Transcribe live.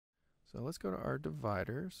So let's go to our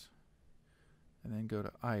dividers and then go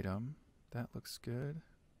to item. That looks good.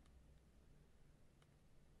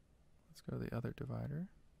 Let's go to the other divider.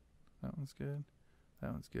 That one's good.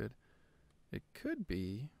 That one's good. It could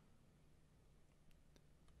be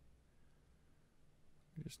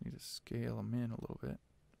we just need to scale them in a little bit,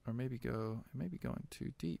 or maybe go. It may be going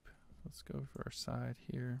too deep. Let's go for our side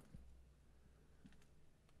here.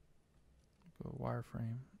 Go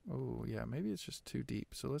wireframe. Oh yeah, maybe it's just too deep.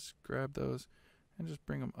 So let's grab those and just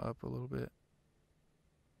bring them up a little bit,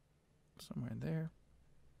 somewhere in there.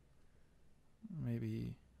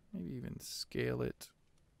 Maybe even scale it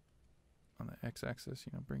on the x-axis.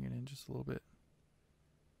 You know, bring it in just a little bit.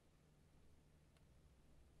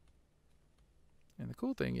 And the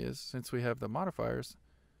cool thing is, since we have the modifiers,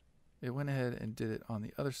 it went ahead and did it on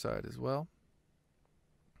the other side as well.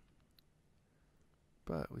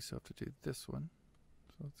 But we still have to do this one.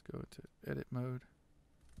 So let's go to edit mode.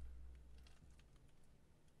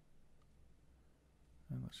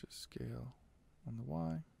 And let's just scale on the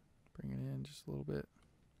Y. Bring it in just a little bit.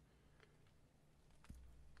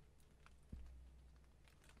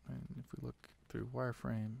 And if we look through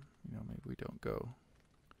wireframe, you know, maybe we don't go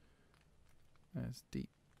as deep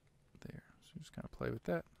there. So just kind of play with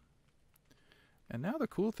that. And now the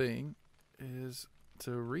cool thing is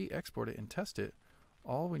to re-export it and test it.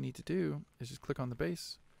 All we need to do is just click on the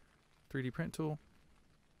base, 3D print tool,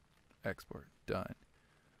 export, done.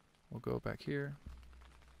 We'll go back here,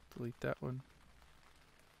 delete that one,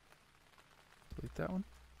 delete that one.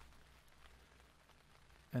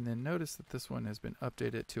 And then notice that this one has been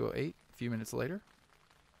updated at 2:08 a few minutes later.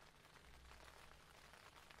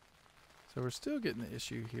 So we're still getting the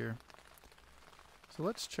issue here. So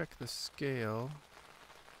let's check the scale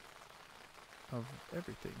of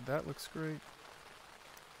everything. That looks great.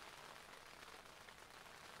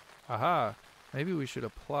 Aha! Maybe we should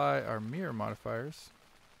apply our mirror modifiers.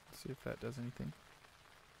 Let's see if that does anything.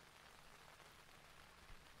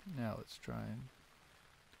 Now let's try and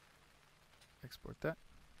export that.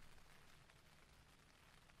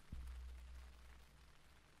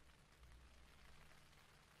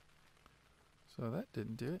 So that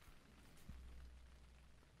didn't do it.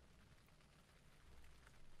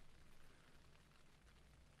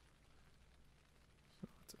 So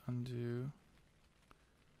let's undo.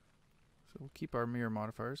 So we'll keep our mirror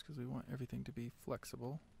modifiers because we want everything to be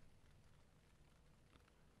flexible.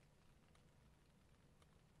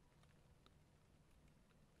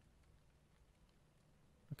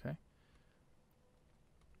 Okay.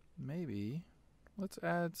 Maybe let's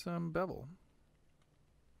add some bevel.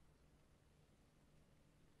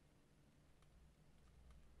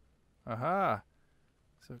 Aha!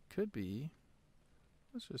 So it could be,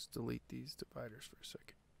 let's just delete these dividers for a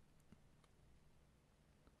second.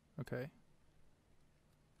 Okay.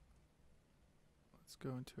 Let's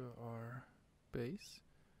go into our base.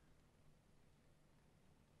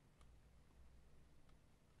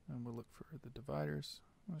 And we'll look for the dividers.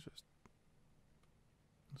 Let's just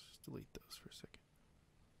delete those for a second.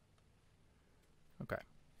 Okay.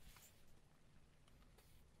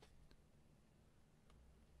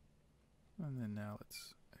 And then now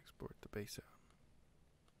let's export the base out.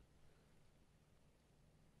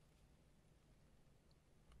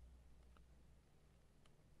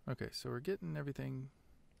 Okay, so we're getting everything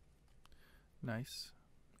nice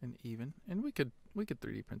and even, and we could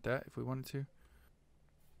 3D print that if we wanted to.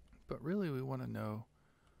 But really we want to know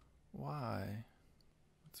why.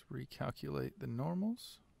 Let's recalculate the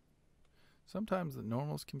normals. Sometimes the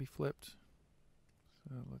normals can be flipped.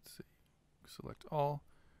 So let's see. Select all.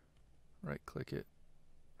 Right click it,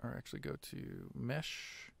 or actually go to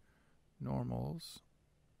mesh, normals,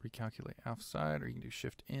 recalculate outside, or you can do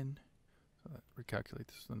shift in. So that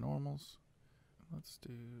recalculates the normals. Let's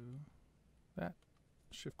do that.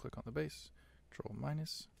 Shift click on the base, control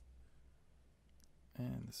minus,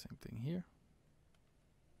 and the same thing here.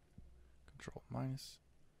 Control minus,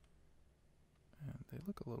 and they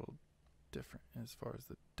look a little different as far as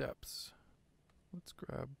the depths. Let's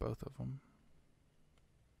grab both of them.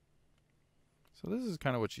 So this is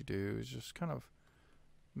kind of what you do, is just kind of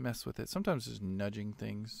mess with it. Sometimes just nudging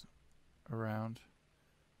things around.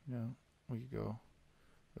 You know, we could go,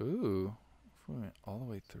 ooh, if we went all the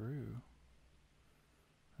way through,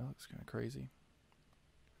 that looks kind of crazy.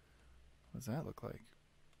 What does that look like?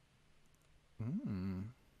 I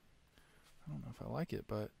don't know if I like it,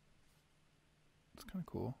 but it's kind of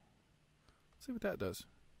cool. Let's see what that does.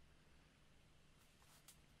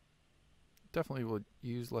 Definitely will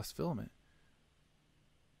use less filament,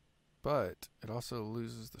 but it also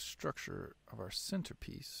loses the structure of our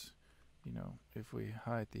centerpiece. You know, if we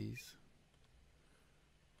hide these,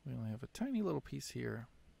 We only have a tiny little piece here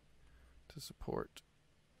to support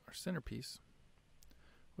our centerpiece,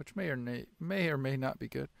 which may or may not be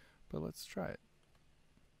good, but let's try it.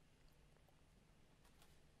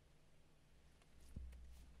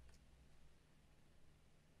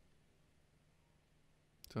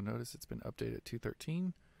 So notice it's been updated at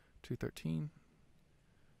 213, 213.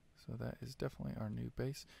 So that is definitely our new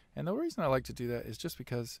base. And the reason I like to do that is just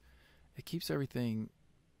because it keeps everything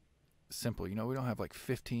simple. You know, we don't have like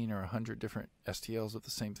 15 or 100 different STLs of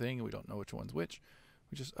the same thing, and we don't know which one's which.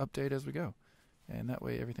 We just update as we go. And that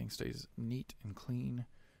way everything stays neat and clean.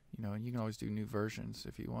 You know, and you can always do new versions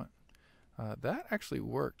if you want. That actually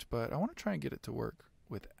worked, but I want to try and get it to work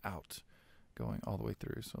without going all the way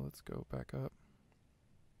through. So let's go back up.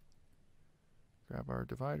 Grab our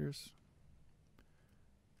dividers.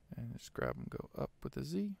 And just grab them, go up with a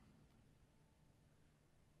Z.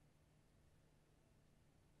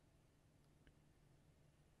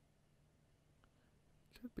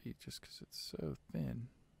 Could be just because it's so thin.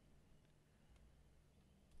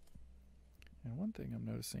 And one thing I'm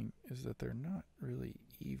noticing is that they're not really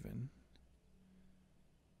even.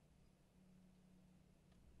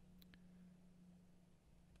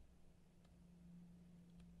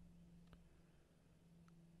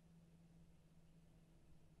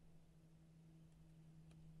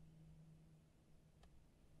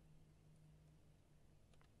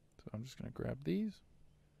 So I'm just going to grab these,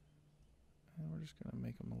 and we're just going to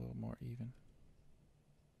make them a little more even.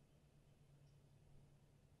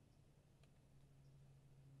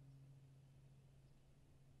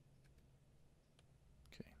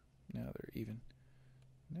 Okay, now they're even.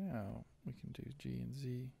 Now we can do G and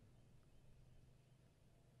Z.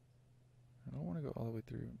 I don't want to go all the way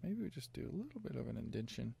through. Maybe we just do a little bit of an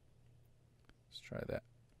indentation. Let's try that.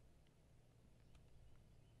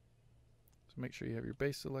 So make sure you have your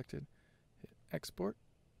base selected. Hit export.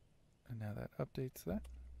 And now that updates that.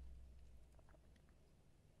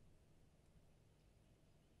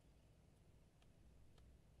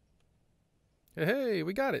 Hey,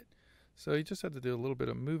 we got it. So you just have to do a little bit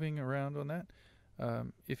of moving around on that.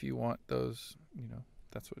 If you want those, you know,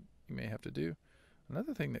 that's what you may have to do.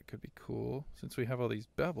 Another thing that could be cool, since we have all these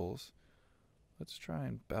bevels, let's try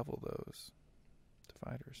and bevel those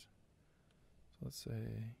dividers. So let's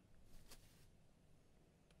say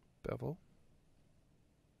bevel.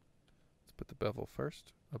 Let's put the bevel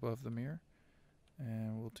first above the mirror,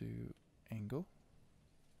 and we'll do angle.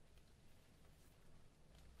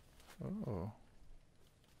 Oh,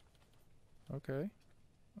 okay.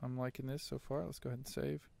 I'm liking this so far. Let's go ahead and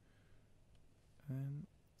save. And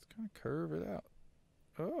let's kind of curve it out.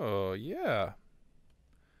 Oh, yeah.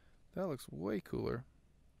 That looks way cooler.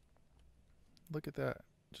 Look at that.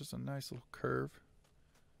 Just a nice little curve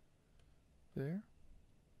there.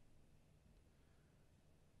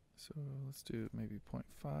 So let's do maybe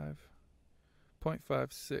 0.5.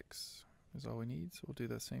 0.56 is all we need, so we'll do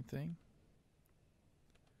that same thing.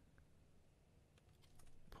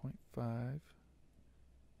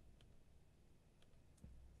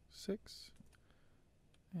 0.56,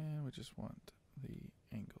 and we just want the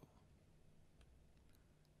angle.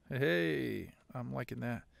 Hey, I'm liking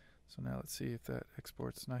that. So now let's see if that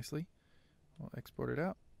exports nicely. We'll export it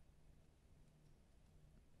out.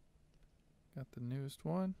 Got the newest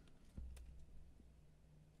one.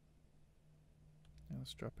 Now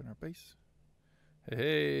let's drop in our base.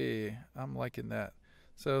 Hey, I'm liking that.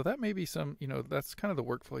 So that may be some, you know, that's kind of the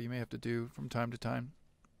workflow you may have to do from time to time.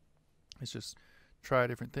 It's just try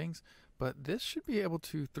different things. But this should be able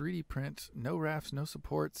to 3D print, no rafts, no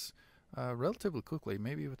supports, relatively quickly,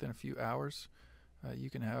 maybe within a few hours. You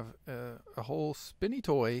can have a whole spinny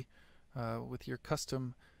toy with your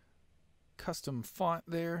custom font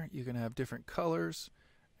there. You can have different colors,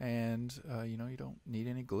 and you know, you don't need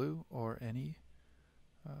any glue or any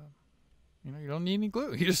you know, you don't need any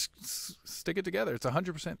glue. You just stick it together. It's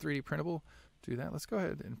 100% 3D printable. Do that. Let's go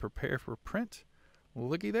ahead and prepare for print.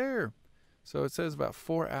 Looky there. So it says about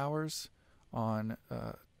 4 hours on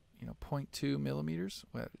you know, 0.2 millimeters,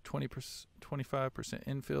 25%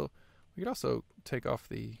 infill. We could also take off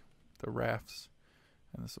the rafts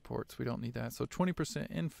and the supports. We don't need that. So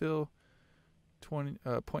 20% infill,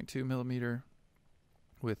 0.2 millimeter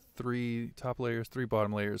with 3 top layers, 3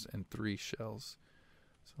 bottom layers, and 3 shells.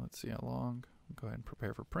 So let's see how long. Go ahead and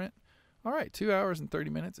prepare for print. All right, 2 hours and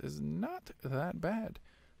 30 minutes is not that bad.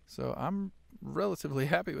 So I'm relatively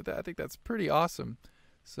happy with that. I think that's pretty awesome.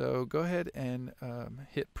 So go ahead and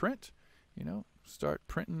hit print. You know, start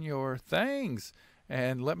printing your things,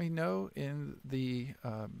 and let me know in the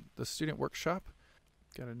student workshop.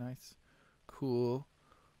 Got a nice, cool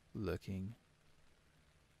looking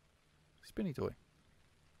spinny toy.